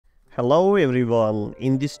Hello everyone,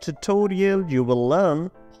 in this tutorial you will learn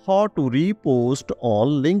how to repost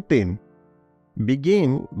on LinkedIn.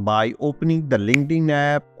 Begin by opening the LinkedIn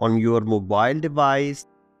app on your mobile device.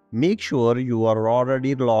 Make sure you are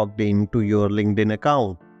already logged in to your LinkedIn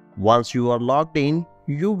account. Once you are logged in,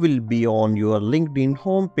 you will be on your LinkedIn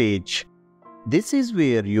homepage. This is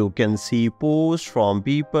where you can see posts from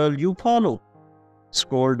people you follow.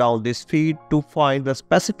 Scroll down this feed to find the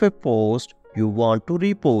specific post you want to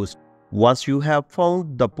repost. Once you have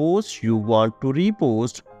found the post you want to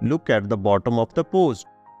repost, look at the bottom of the post.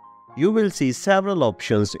 You will see several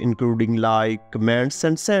options including like, comments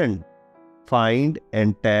and send. Find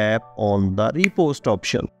and tap on the repost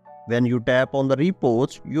option. When you tap on the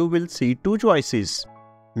repost, you will see two choices.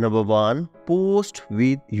 Number 1. Post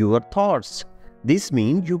with your thoughts. This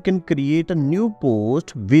means you can create a new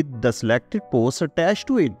post with the selected post attached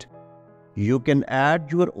to it. You can add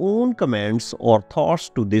your own comments or thoughts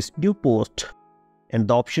to this new post. And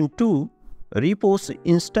the option 2, repost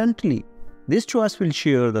instantly. This choice will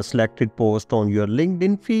share the selected post on your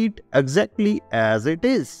LinkedIn feed exactly as it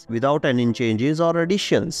is, without any changes or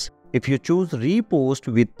additions. If you choose repost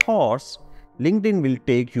with thoughts, LinkedIn will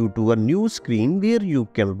take you to a new screen where you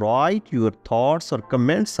can write your thoughts or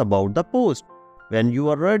comments about the post. When you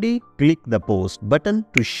are ready, click the post button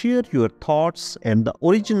to share your thoughts and the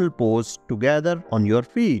original post together on your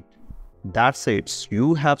feed. That's it.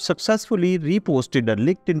 You have successfully reposted a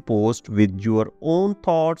LinkedIn post with your own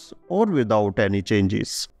thoughts or without any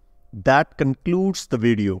changes. That concludes the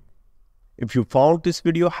video. If you found this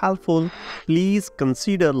video helpful, please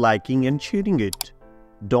consider liking and sharing it.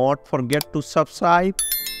 Don't forget to subscribe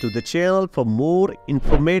to the channel for more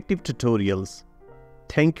informative tutorials.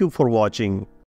 Thank you for watching.